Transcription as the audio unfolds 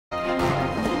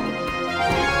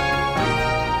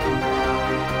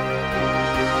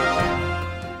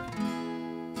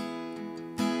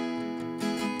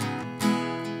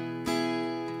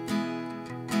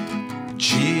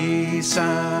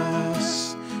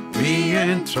Jesus, we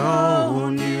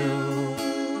enthrone you.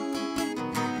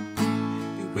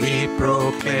 We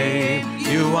proclaim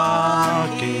you are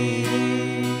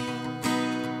King.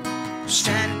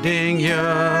 Standing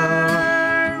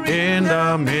here in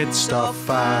the midst of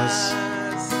us,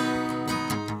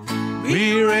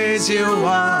 we raise you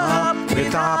up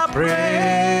with our praise.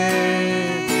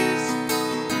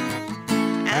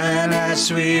 And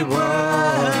as we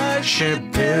worship,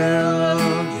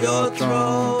 build your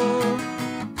throne.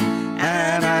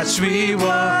 And as we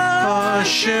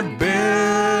worship,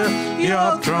 build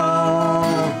your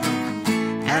throne.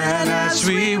 And as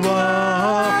we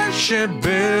worship,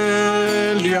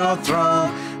 build your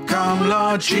throne. Come,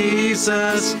 Lord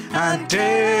Jesus, and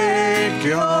take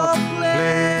your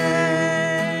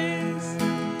place.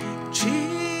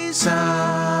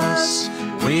 Jesus,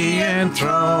 we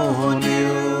enthrone you.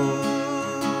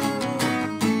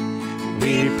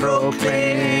 We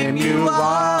proclaim you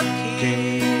are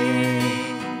King.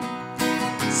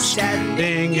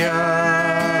 Standing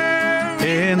here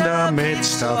in the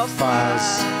midst of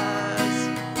us,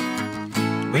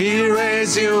 we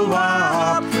raise you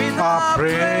up with our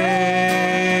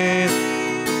praise.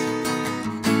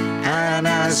 And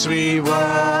as we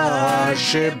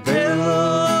worship,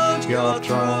 build your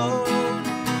throne.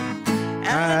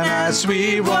 And as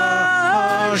we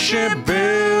worship,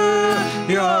 build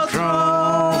your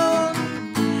throne.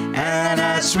 And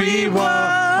as we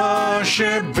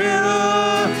worship,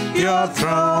 build your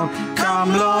throne.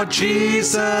 Come, Lord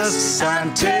Jesus,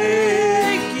 and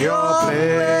take your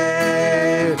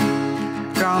place.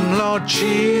 Come, Lord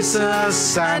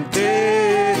Jesus, and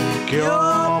take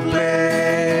your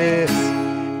place.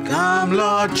 Come,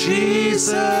 Lord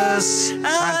Jesus,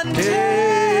 and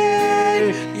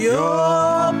take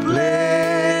your place.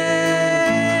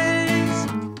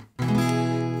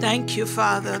 Thank you,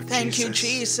 Father. Thank you,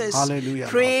 Jesus. Hallelujah.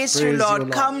 Praise you,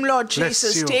 Lord. Come, Lord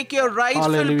Jesus. Take your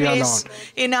rightful place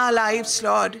in our lives,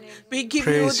 Lord. We give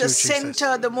you the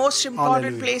center, the most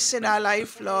important place in our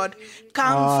life, Lord.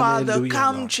 Come, Father.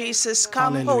 Come, Jesus.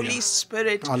 Come, Holy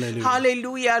Spirit.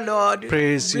 Hallelujah, Lord.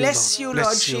 Bless you,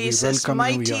 Lord Jesus.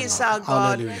 Mighty is our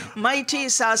God. Mighty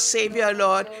is our Savior,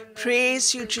 Lord.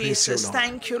 Praise you, Jesus.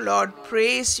 Thank you, Lord.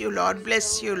 Praise you, Lord.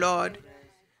 Bless you, Lord.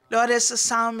 Lord, as the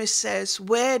psalmist says,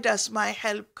 where does my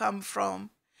help come from?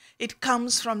 It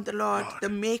comes from the Lord, the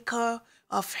maker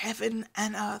of heaven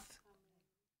and earth.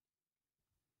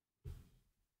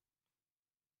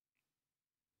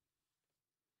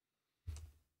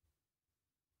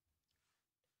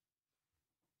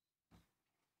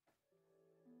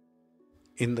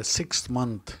 In the 6th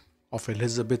month of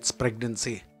Elizabeth's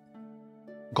pregnancy,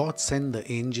 God sent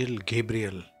the angel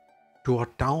Gabriel to a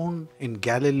town in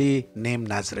Galilee named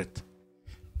Nazareth.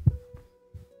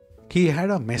 He had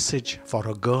a message for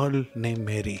a girl named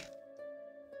Mary.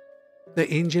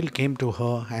 The angel came to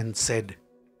her and said,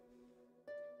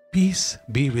 "Peace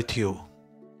be with you.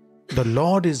 The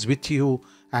Lord is with you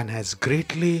and has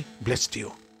greatly blessed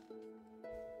you.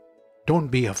 Don't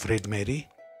be afraid, Mary.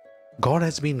 God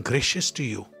has been gracious to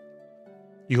you.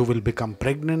 You will become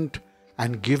pregnant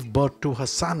and give birth to a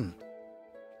son.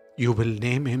 You will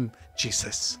name him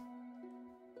Jesus.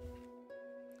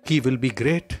 He will be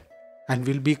great and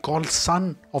will be called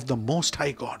Son of the Most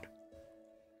High God."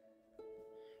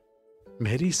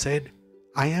 Mary said,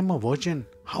 "I am a virgin.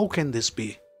 How can this be?"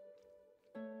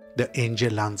 The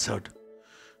angel answered,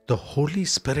 "The Holy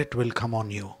Spirit will come on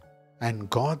you, and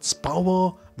God's power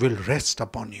will rest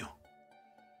upon you.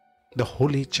 The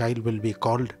Holy Child will be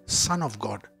called Son of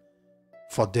God,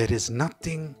 for there is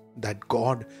nothing that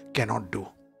God cannot do."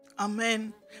 Amen.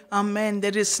 Amen.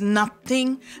 There is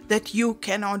nothing that you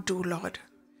cannot do, Lord.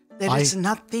 There is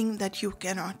nothing that you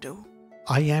cannot do.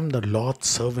 "I am the Lord's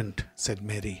servant," said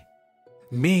Mary.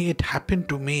 "May it happen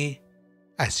to me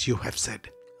as you have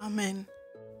said." Amen.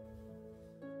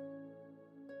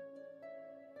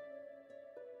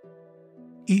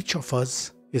 Each of us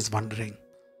is wondering,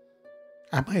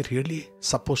 am I really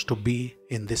supposed to be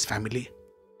in this family?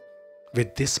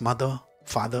 With this mother,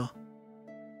 father,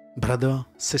 brother,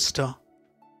 sister?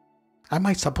 Am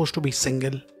I supposed to be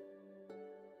single?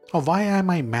 Or why am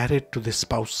I married to this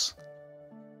spouse?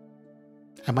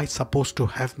 Am I supposed to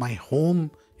have my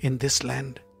home in this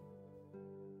land?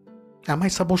 Am I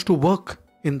supposed to work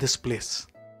in this place?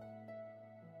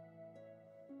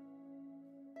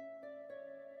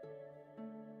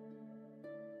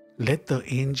 Let the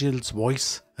angel's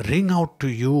voice ring out to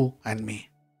you and me.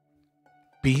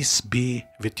 Peace be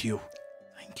with you.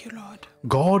 Thank you, Lord.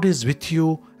 God is with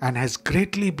you and has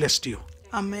greatly blessed you.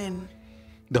 Amen.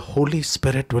 The Holy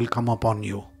Spirit will come upon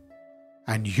you,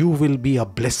 and you will be a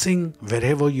blessing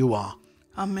wherever you are.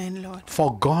 Amen, Lord.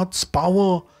 For God's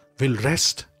power will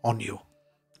rest on you.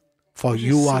 For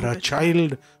you are a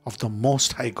child of the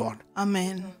Most High God.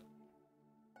 Amen.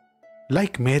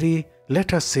 Like Mary,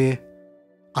 let us say,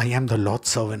 I am the Lord's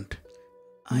servant.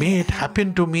 May it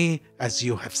happen to me as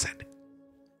you have said.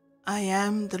 I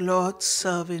am the Lord's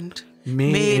servant.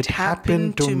 May it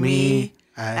happen to me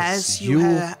as you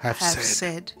have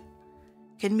said.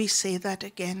 Can we say that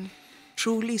again?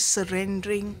 Truly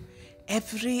surrendering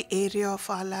every area of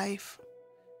our life,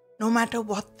 no matter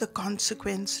what the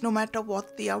consequence, no matter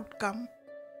what the outcome.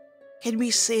 Can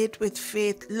we say it with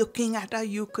faith, looking at our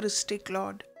Eucharistic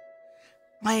Lord?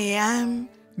 I am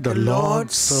the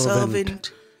Lord's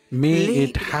servant. May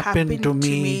it happen to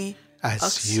me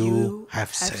as you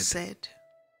have said.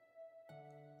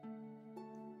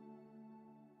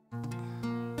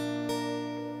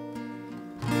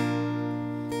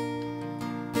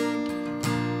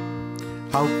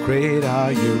 How great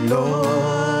are you, Lord?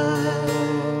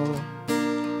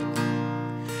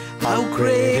 How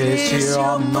great is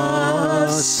your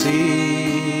mercy?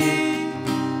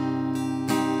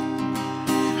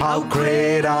 How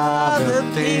great are the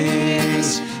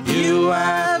things you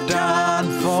have done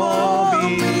for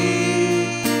me?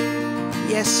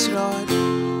 Yes, Lord.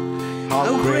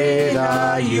 How great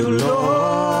are you, Lord?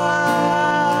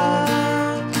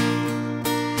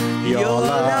 Your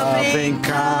loving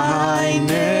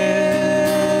kindness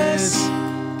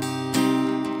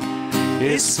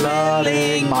is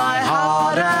filling my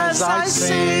heart as I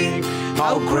sing.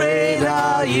 How great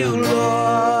are you,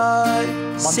 Lord?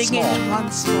 Sing it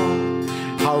once more.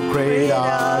 How great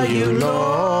are you, Lord?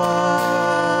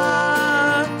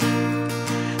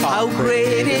 How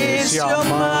great is your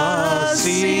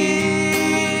mercy?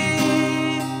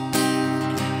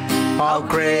 How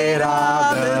great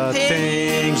are the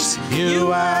things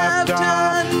you have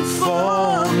done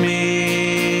for me?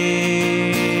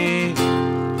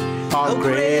 How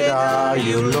great are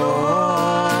you,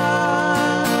 Lord?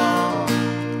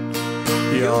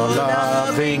 Your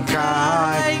loving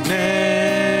kindness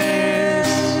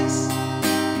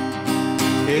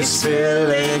is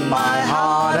filling my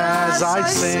heart as I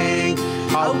sing.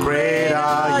 How great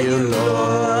are you,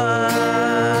 Lord?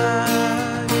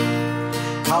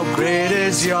 How great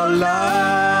is your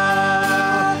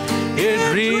love?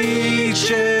 It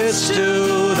reaches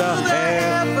to the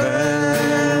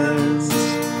heavens.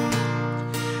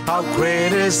 How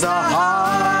great is the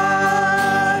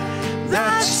heart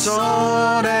that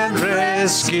sought and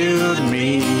rescued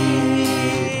me?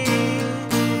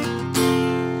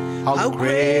 How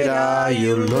great are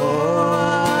you,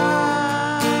 Lord?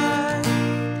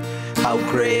 How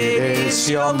great is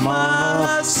your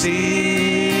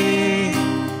mercy?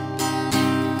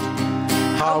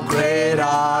 How great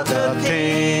are the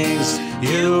things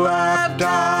you have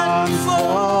done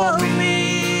for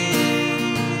me?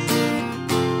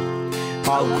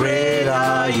 How great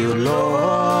are you, Lord?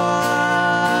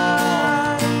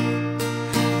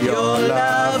 Your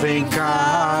loving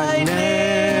kindness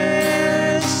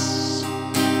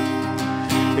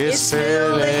is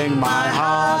filling my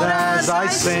heart as I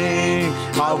sing.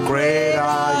 How great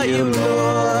are you,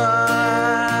 Lord?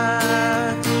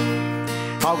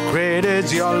 How great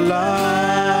is your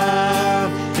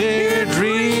love? It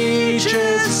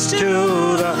reaches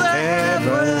to the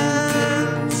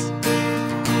heavens.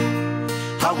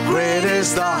 How great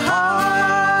is the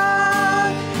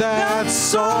heart that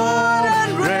sought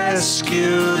and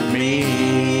rescued me?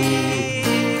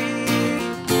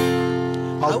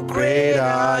 How great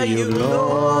are you,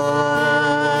 Lord?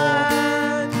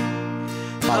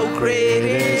 How great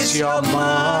is your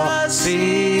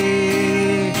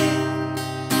mercy?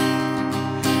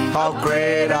 How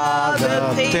great are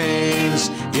the things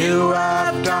you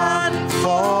have done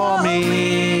for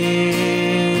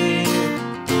me?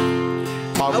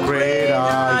 How great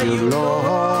are you,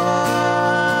 Lord?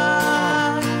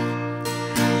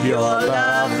 Your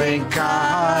loving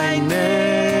kindness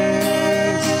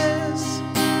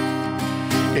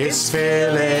is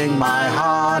filling my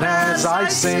heart as I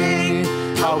sing.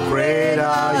 How great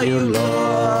are you,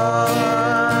 Lord?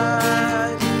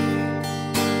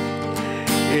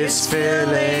 It's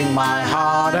filling my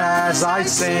heart as I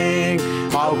sing.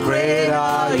 How great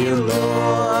are you, Lord?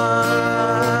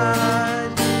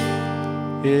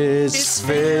 It's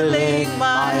filling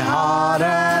my heart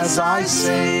as I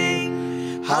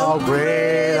sing. How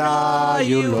great are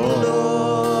you, Lord?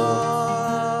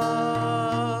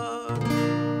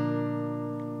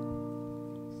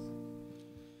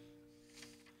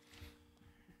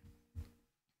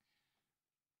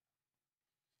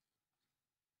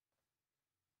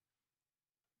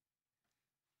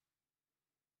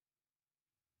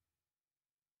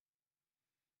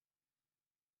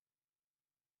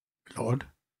 Lord,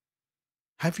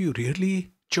 have you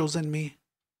really chosen me?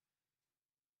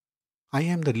 I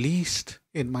am the least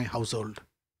in my household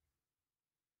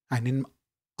and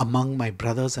among my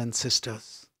brothers and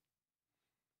sisters.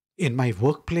 In my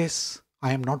workplace,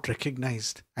 I am not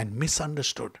recognized and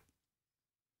misunderstood.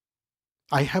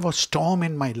 I have a storm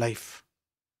in my life,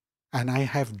 and I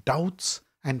have doubts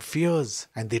and fears,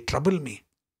 and they trouble me.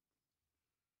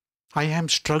 I am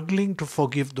struggling to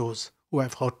forgive those who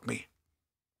have hurt me.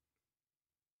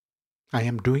 I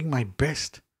am doing my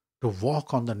best to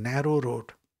walk on the narrow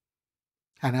road,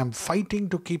 and I am fighting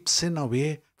to keep sin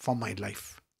away from my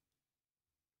life.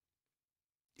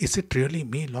 Is it really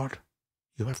me, Lord,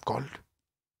 you have called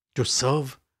to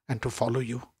serve and to follow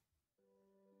you?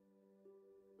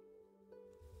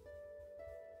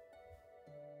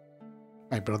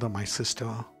 My brother, my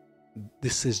sister,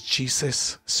 this is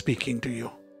Jesus speaking to you.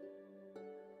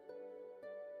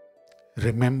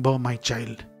 Remember, my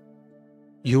child,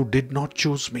 you did not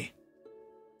choose me.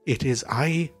 It is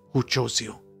I who chose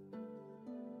you.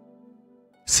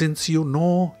 Since you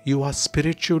know you are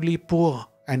spiritually poor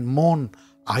and mourn,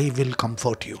 I will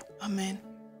comfort you. Amen.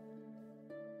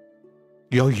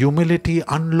 Your humility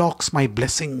unlocks my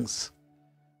blessings,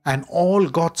 and all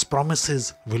God's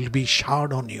promises will be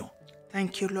showered on you.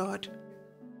 Thank you, Lord.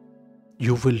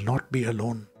 You will not be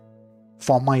alone,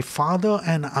 for my Father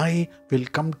and I will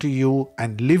come to you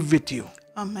and live with you.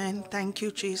 Amen. Thank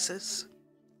you, Jesus.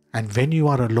 And when you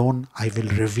are alone, I will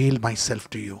reveal myself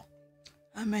to you.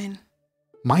 Amen.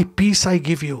 My peace I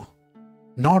give you,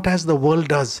 not as the world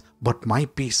does, but my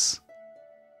peace.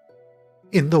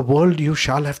 In the world you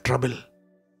shall have trouble,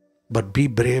 but be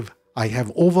brave. I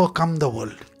have overcome the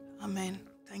world. Amen.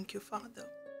 Thank you, Father.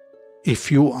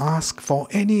 If you ask for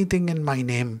anything in my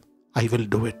name, I will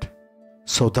do it,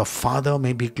 so the Father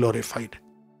may be glorified.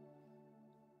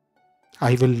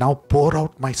 I will now pour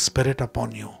out my Spirit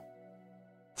upon you,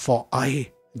 for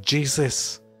I,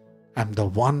 Jesus, am the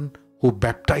one who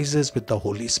baptizes with the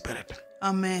Holy Spirit.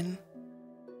 Amen.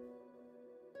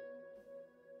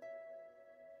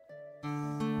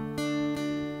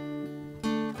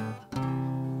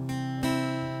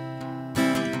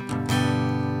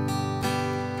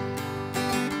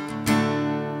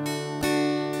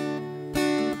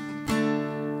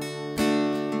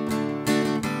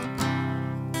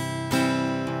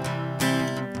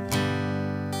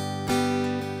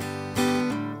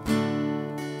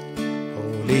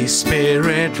 Holy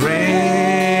Spirit, rain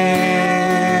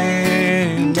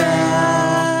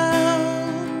down,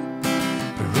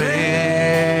 rain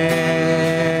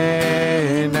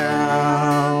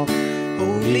down.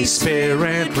 Holy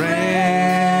Spirit, rain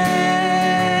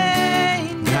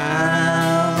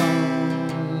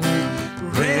down,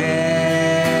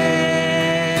 rain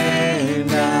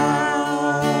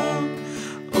down.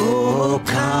 Oh,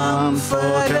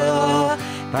 Comforter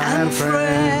and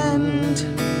friend,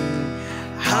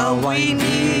 how we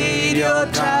need your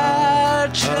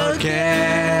touch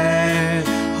again.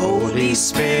 Holy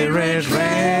Spirit, rain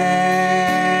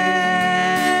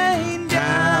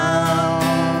down,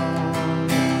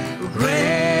 rain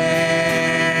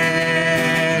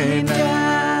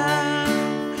down.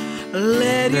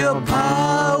 Let your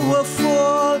power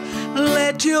fall,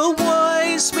 let your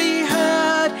voice be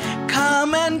heard.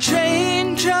 Come and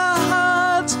change our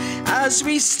hearts as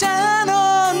we stand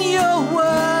on your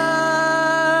word.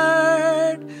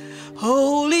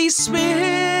 Holy Spirit,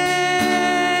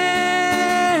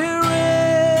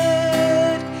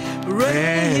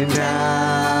 rain down.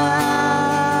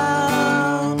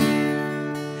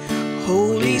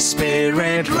 Holy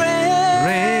Spirit, rain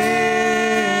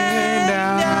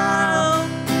down,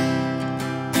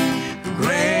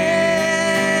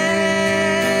 rain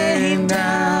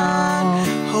down.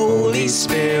 Holy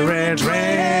Spirit, rain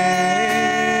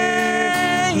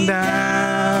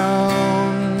down,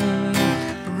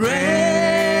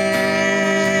 rain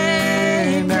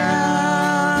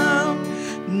down.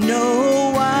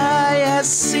 No eye has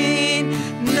seen,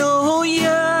 no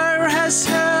ear has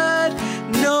heard,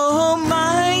 no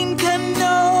mind can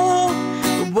know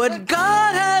what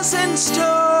God has in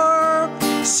store.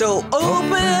 So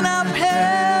open up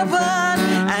heaven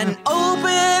and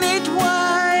open it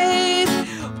wide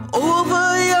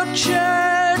over your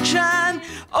church and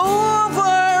over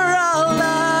our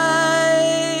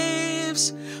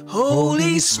lives.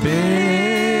 Holy Spirit,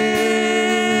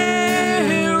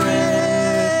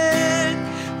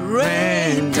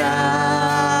 rain down.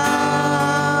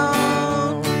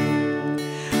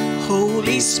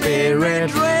 Holy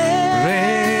Spirit, rain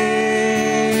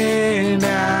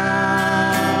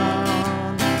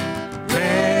down, rain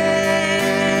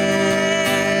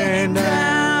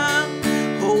down.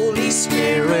 Holy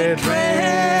Spirit, rain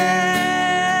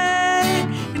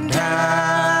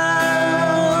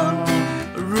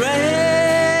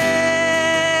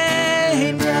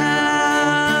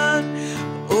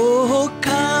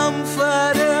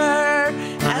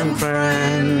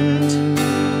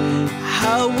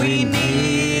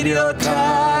your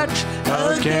touch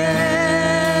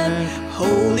again.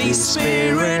 Holy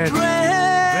Spirit, rain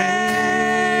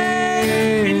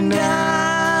down,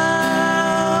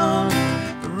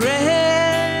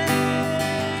 rain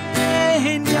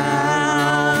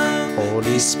down.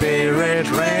 Holy Spirit,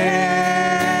 rain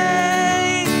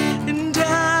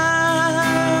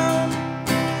down,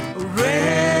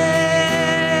 rain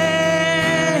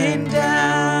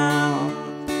down.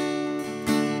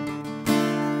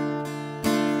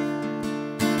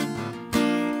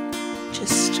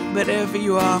 Just wherever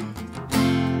you are,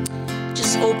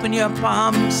 just open your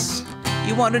palms.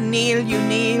 You want to kneel, you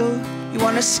kneel. You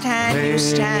want to stand, you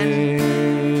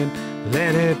stand.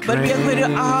 Let it But we are going to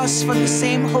ask for the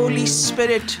same Holy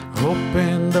Spirit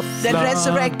that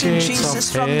resurrected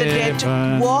Jesus from the dead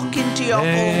to walk into your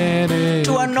home,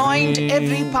 to anoint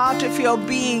every part of your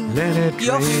being,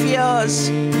 your fears,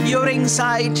 your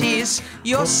anxieties,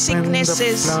 your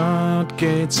sicknesses,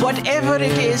 whatever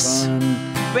it is.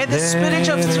 Where the Spirit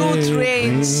of truth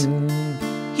reigns,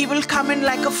 He will come in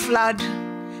like a flood.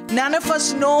 None of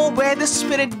us know where the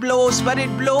Spirit blows, but it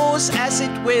blows as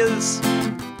it wills.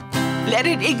 Let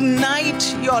it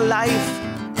ignite your life.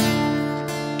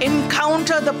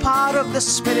 Encounter the power of the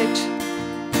Spirit.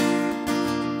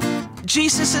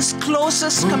 Jesus'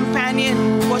 closest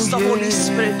companion was the Holy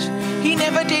Spirit. He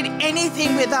never did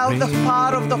anything without the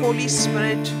power of the Holy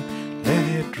Spirit. Let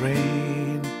it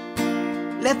rain.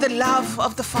 Let the love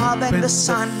of the Father and the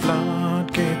Son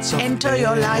enter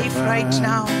your life right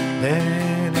now. Let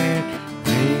it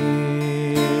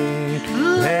rain.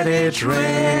 Let it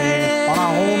rain on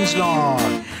our homes,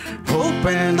 Lord.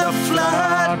 Open the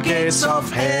floodgates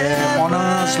of heaven on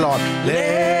us, Lord.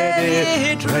 Let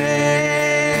it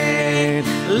rain.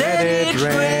 Let it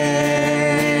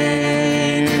rain.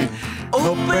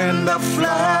 Open the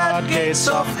floodgates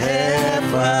of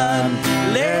heaven.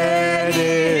 Let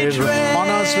it rain on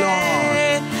us,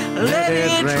 Lord. Let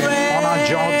it rain on our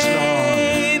jobs, Lord.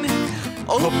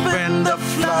 Open the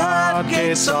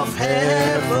floodgates of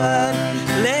heaven.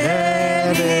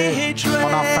 Let it rain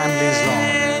on our families,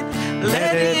 Lord.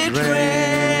 Let it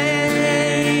rain.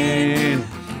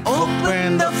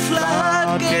 Open the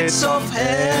floodgates of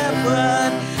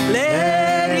heaven.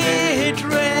 Let it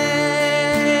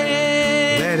rain.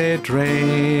 Let it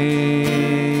rain.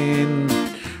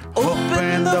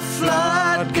 Open the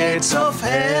floodgates of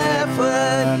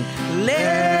heaven.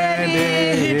 Let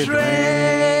it rain.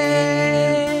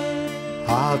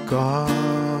 Our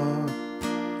God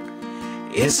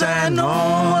is an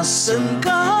awesome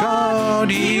God.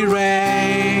 He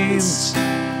reigns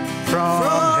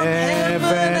from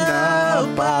heaven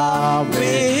above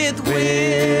with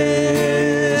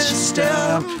wisdom,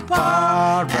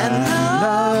 power, and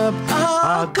love.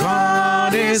 Our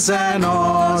God is an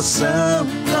awesome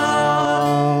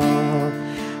God.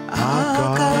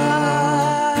 Our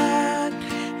God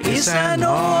is an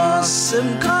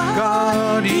awesome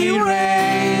God. He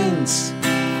reigns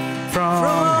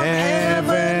from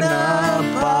heaven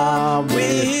above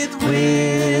with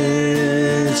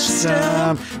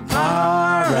wisdom,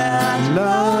 power, and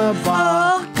love.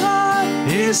 Our God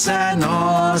is an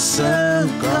awesome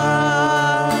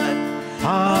God.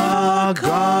 Our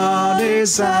God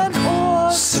is an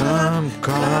awesome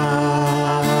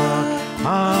God.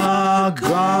 Our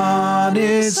God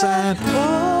is an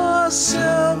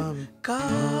awesome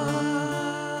God.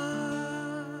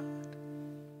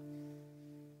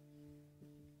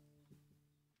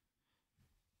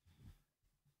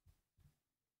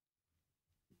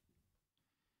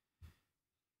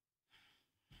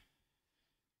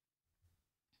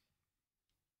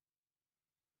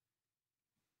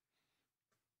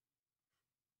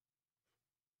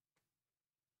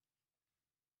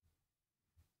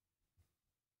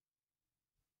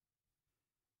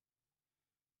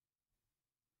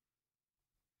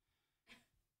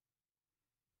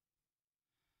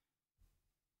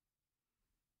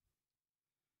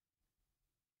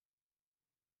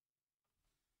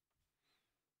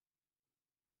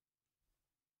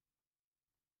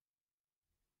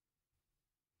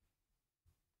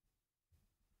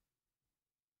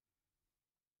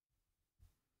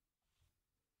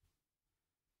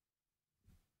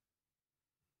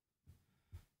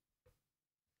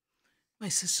 My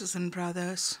sisters and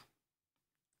brothers,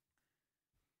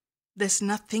 there's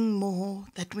nothing more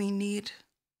that we need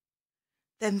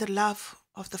than the love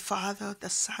of the Father,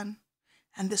 the Son,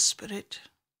 and the Spirit.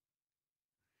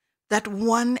 That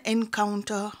one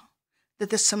encounter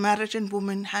that the Samaritan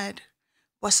woman had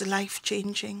was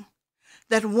life-changing.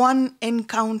 That one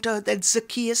encounter that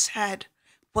Zacchaeus had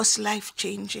was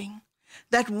life-changing.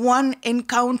 That one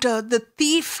encounter the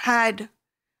thief had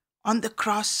on the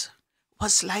cross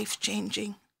was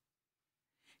life-changing.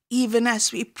 Even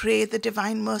as we pray the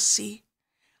divine mercy,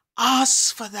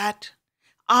 ask for that.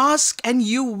 Ask and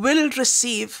you will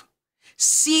receive.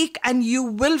 Seek and you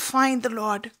will find the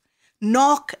Lord.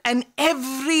 Knock and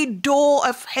every door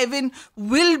of heaven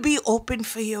will be open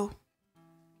for you.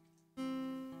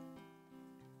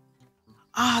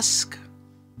 Ask.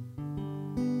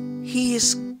 He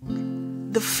is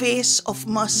the face of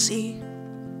mercy.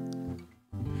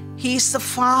 He is the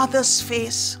Father's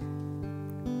face.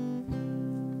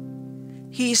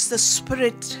 He is the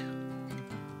Spirit.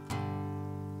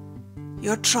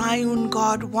 Your triune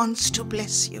God wants to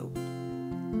bless you.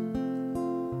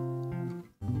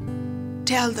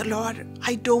 Tell the Lord,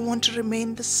 I don't want to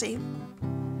remain the same.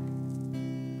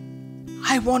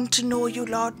 I want to know you,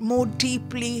 Lord, more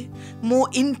deeply, more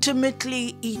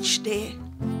intimately each day.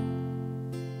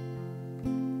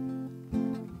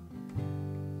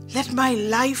 Let my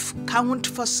life count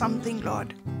for something,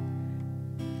 Lord.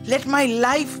 Let my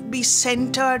life be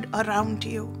centered around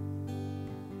you.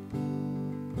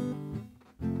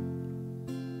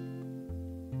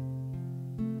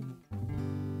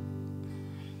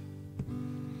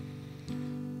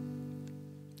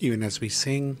 Even as we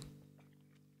sing,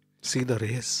 see the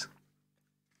rays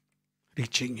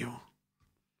reaching you,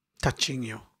 touching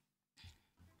you.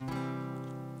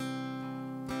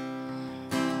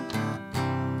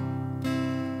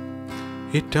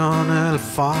 Eternal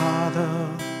Father,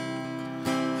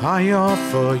 I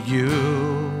offer you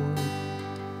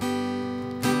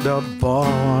the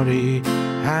body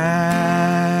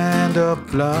and the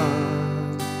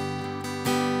blood,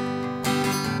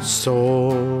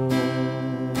 soul,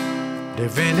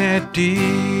 divinity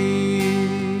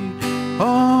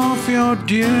of your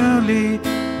dearly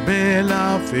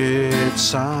beloved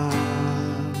Son,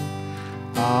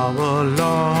 our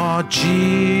Lord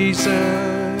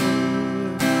Jesus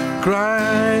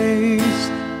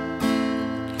Christ,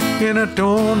 in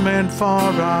atonement for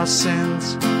our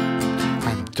sins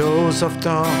and those of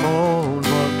the whole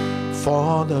world,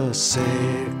 for the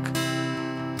sake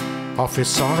of his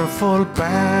sorrowful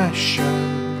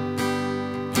passion.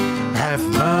 Have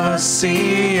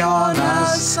mercy on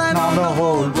us and on the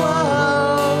whole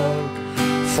world,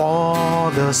 for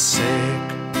the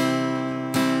sake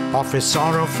of his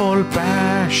sorrowful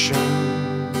passion.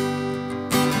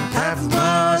 Have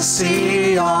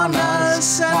mercy on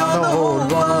us and on the whole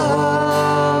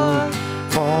world,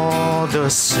 for the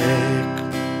sake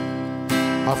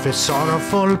of his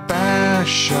sorrowful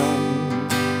passion.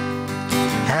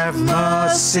 Have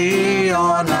mercy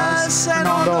on us and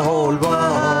on the whole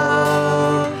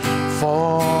world,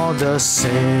 for the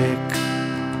sake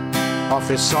of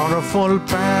his sorrowful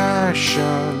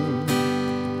passion.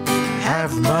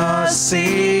 Have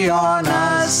mercy on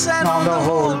us and on the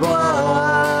whole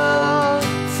world,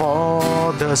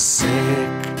 for the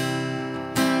sake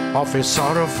of his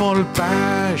sorrowful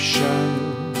passion.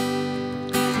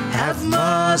 Have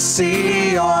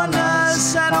mercy on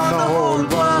us and on the whole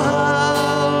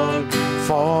world,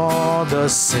 for the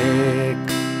sake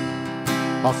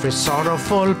of his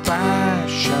sorrowful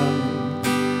passion.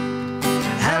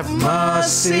 Have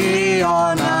mercy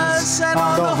on us and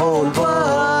on the whole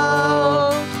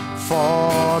world,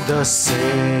 for the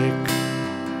sake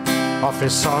of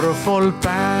his sorrowful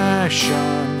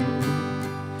passion.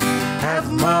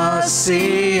 Have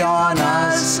mercy on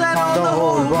us and on the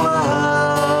whole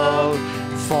world,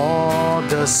 for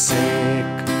the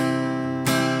sake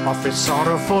of his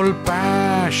sorrowful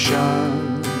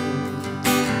passion.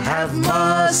 Have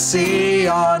mercy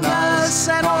on us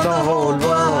and on the whole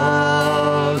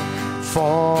world,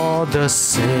 for the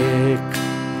sake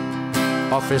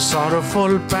of his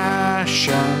sorrowful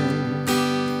passion.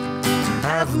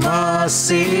 Have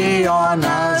mercy on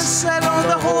us and on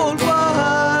the whole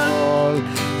world,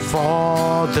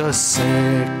 for the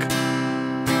sake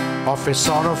of his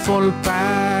sorrowful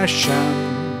passion.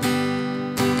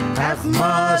 Have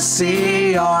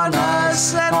mercy on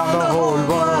us and on the whole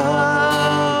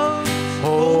world.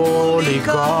 Holy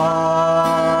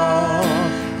God,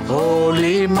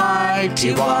 Holy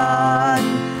Mighty One,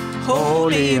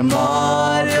 Holy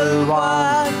Immortal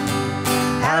One,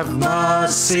 have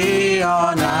mercy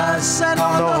on us and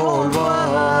on the whole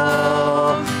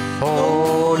world.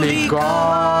 Holy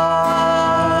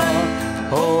God,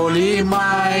 Holy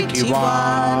Mighty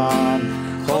One,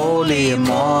 Holy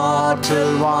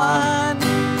Immortal One,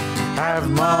 have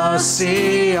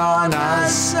mercy on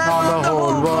us and on the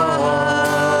whole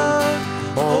world.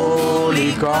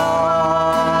 Holy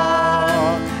God,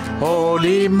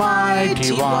 Holy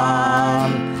Mighty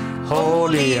One,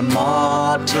 Holy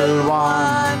Immortal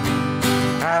One,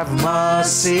 have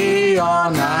mercy mercy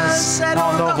on us and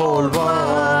on the whole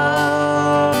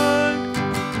world.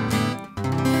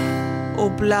 O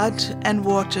blood and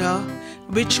water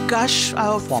which gush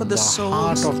out for the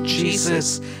souls of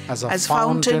Jesus as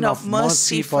fountain of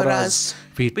mercy for us,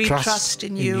 we trust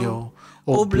in you.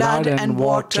 O blood and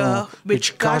water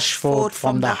which gush forth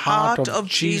from the heart of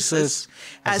Jesus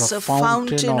as a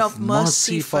fountain of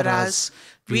mercy for us,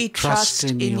 we trust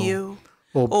in you.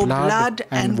 O blood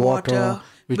and water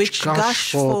which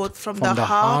gush forth from the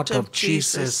heart of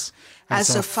Jesus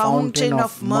as a fountain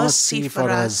of mercy for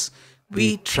us,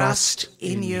 we trust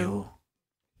in you.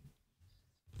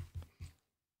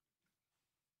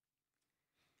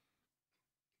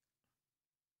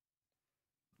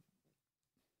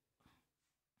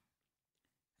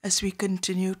 As we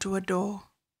continue to adore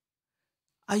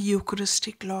our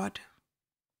Eucharistic Lord,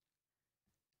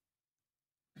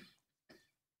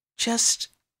 just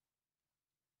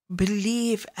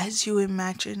believe as you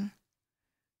imagine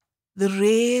the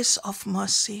rays of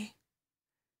mercy,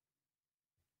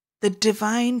 the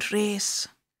divine rays,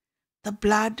 the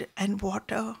blood and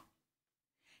water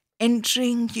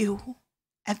entering you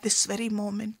at this very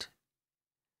moment,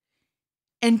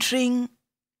 entering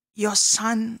your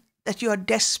son that you are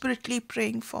desperately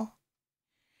praying for,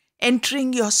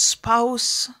 entering your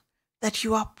spouse that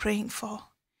you are praying for,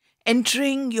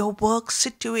 entering your work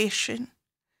situation,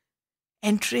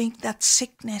 entering that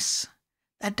sickness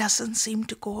that doesn't seem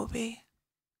to go away,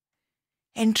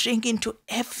 entering into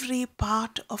every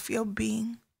part of your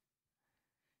being,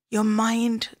 your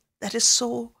mind that is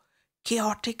so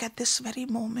chaotic at this very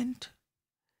moment.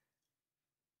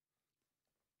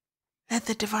 Let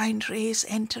the divine rays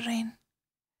enter in,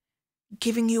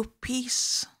 giving you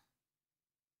peace,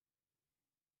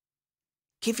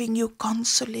 giving you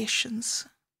consolations,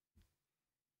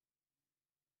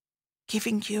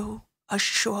 giving you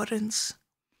assurance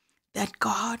that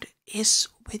God is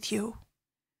with you,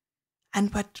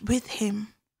 and but with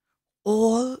Him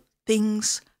all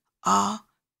things are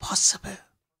possible.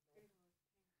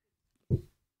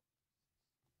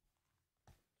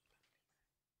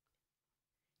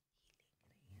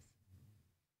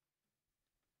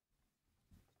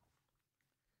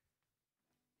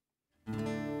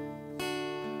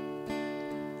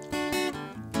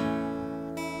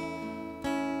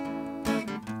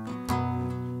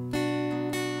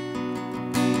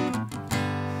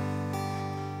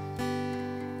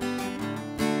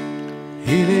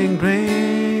 Healing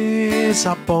grace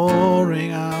are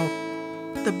pouring out.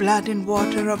 The blood and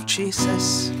water of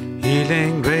Jesus.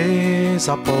 Healing grace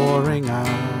are pouring out.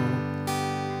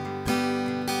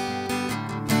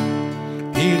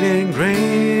 Healing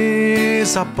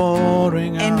grace are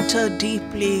pouring out. Enter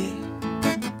deeply.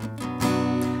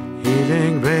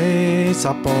 Healing grace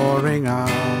are pouring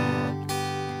out.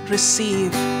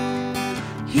 Receive.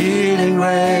 Healing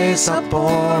grace are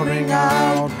pouring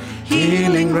out.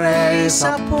 Healing grace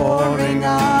are pouring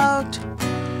out.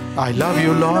 I love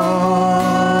you,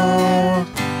 Lord.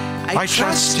 I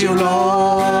trust you,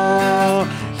 Lord.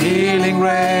 Healing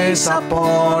grace are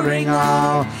pouring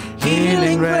out.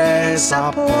 Healing grace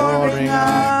are pouring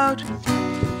out.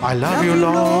 I love you,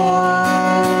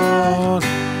 Lord.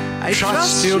 I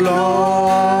trust you,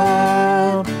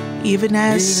 Lord. Even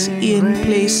as Ian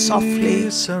plays softly,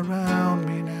 surround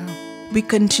me now. We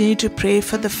continue to pray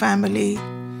for the family.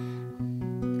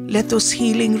 Let those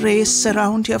healing rays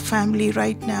surround your family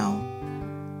right now.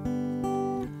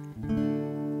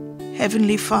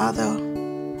 Heavenly Father,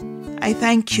 I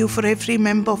thank you for every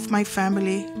member of my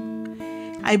family.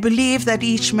 I believe that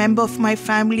each member of my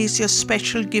family is your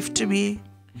special gift to me.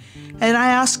 And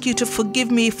I ask you to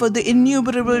forgive me for the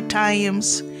innumerable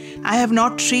times I have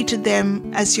not treated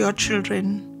them as your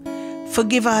children.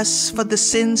 Forgive us for the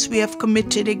sins we have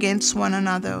committed against one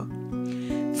another.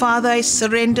 Father, I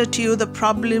surrender to you the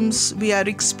problems we are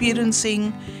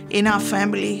experiencing in our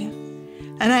family.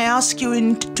 And I ask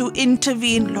you to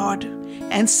intervene, Lord,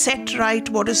 and set right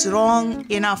what is wrong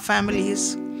in our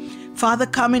families. Father,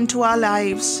 come into our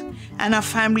lives and our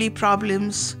family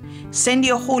problems. Send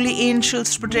your holy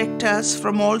angels to protect us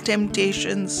from all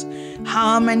temptations,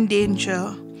 harm and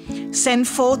danger. Send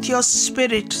forth your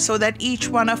Spirit so that each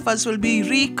one of us will be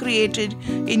recreated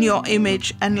in your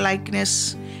image and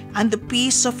likeness. And the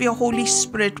peace of your Holy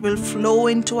Spirit will flow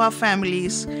into our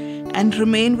families and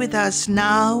remain with us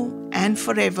now and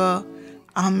forever.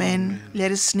 Amen.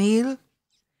 Let us kneel.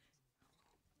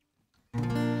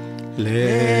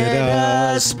 Let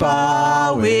us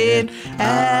bow in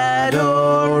adoration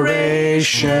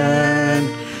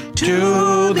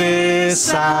to this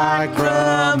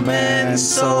sacrament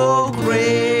so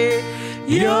great.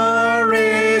 Your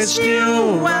is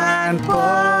new and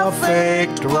perfect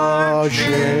perfect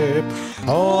worship.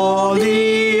 All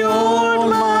the old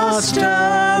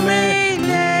master may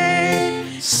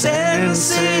lay,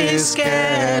 senses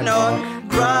cannot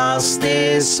grasp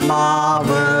this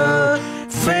marvel.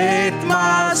 Faith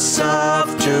must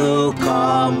serve to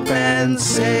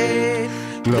compensate.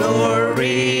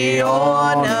 Glory,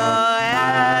 honor,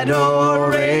 adoration,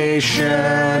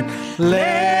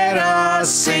 let us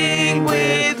sing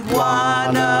with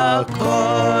one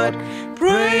accord.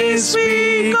 Praise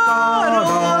be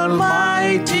God,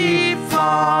 Almighty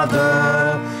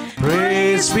Father.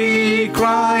 Praise be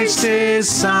Christ, His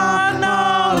Son,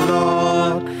 our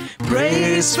Lord.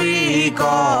 Praise be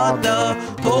God, the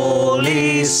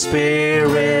Holy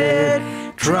Spirit.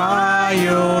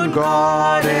 Triune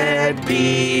Godhead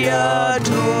be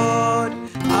adored.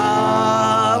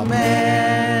 Amen.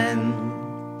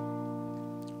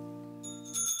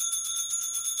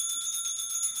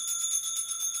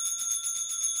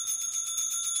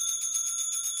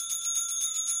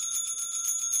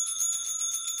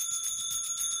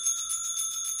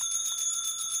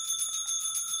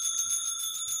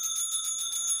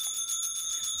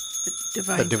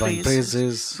 The divine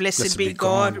praises. Blessed be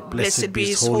God, blessed be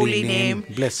His holy name,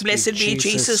 blessed be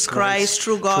Jesus Christ,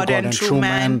 true God and true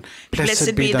man.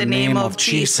 Blessed be the name of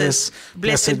Jesus,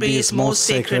 blessed be His most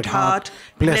sacred heart,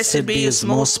 blessed be His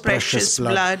most precious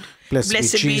blood.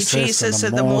 Blessed be Jesus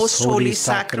at the most holy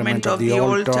sacrament of the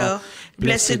altar.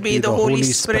 Blessed be the Holy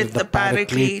Spirit, the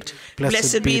Paraclete.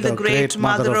 Blessed be the great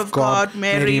Mother of God,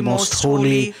 Mary most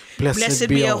holy. Blessed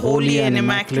be her holy and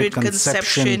immaculate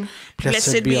conception.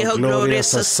 Blessed be her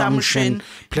glorious assumption.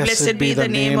 Blessed be the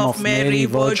name of Mary,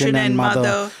 Virgin and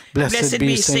Mother. Blessed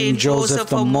be Saint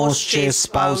Joseph, her most chaste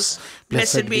spouse.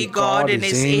 Blessed be God and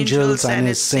His angels and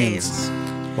His saints.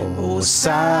 O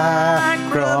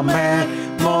sacrament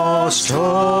most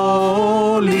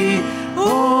holy,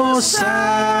 O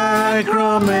sacrament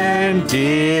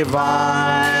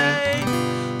divine,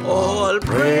 all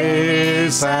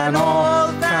praise and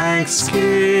all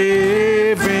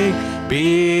thanksgiving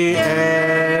be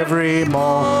every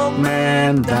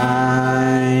moment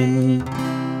thine.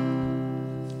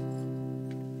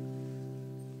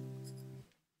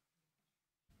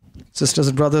 Sisters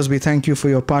and brothers, we thank you for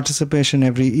your participation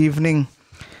every evening.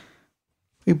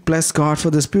 We bless God for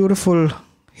this beautiful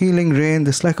healing rain,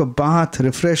 this like a bath,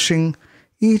 refreshing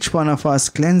each one of us,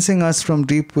 cleansing us from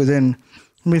deep within.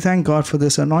 We thank God for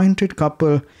this anointed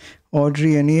couple,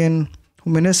 Audrey and Ian,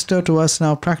 who minister to us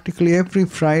now practically every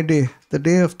Friday, the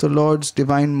day of the Lord's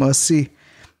divine mercy,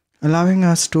 allowing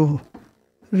us to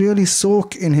really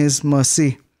soak in His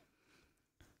mercy.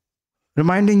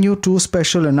 Reminding you two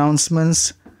special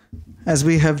announcements. As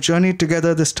we have journeyed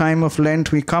together this time of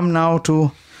Lent, we come now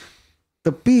to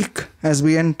the peak as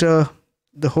we enter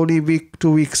the Holy Week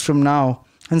 2 weeks from now.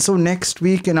 And so next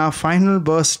week, in our final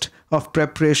burst of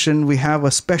preparation, we have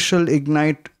a special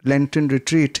Ignite Lenten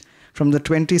retreat from the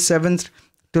 27th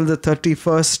till the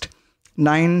 31st,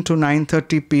 9 to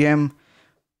 9:30 p.m.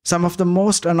 Some of the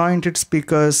most anointed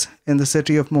speakers in the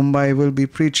city of Mumbai will be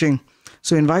preaching.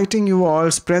 So inviting you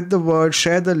all, spread the word,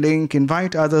 share the link,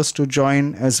 invite others to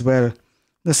join as well.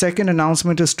 The second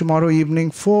announcement is tomorrow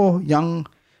evening, 4 young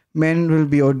men will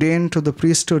be ordained to the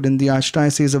priesthood in the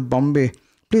Archdiocese of Bombay.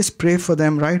 Please pray for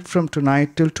them right from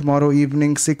tonight till tomorrow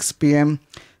evening, 6 p.m.,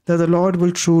 that the Lord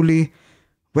will truly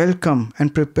welcome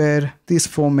and prepare these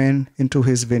 4 men into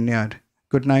His vineyard.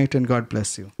 Good night and God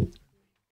bless you.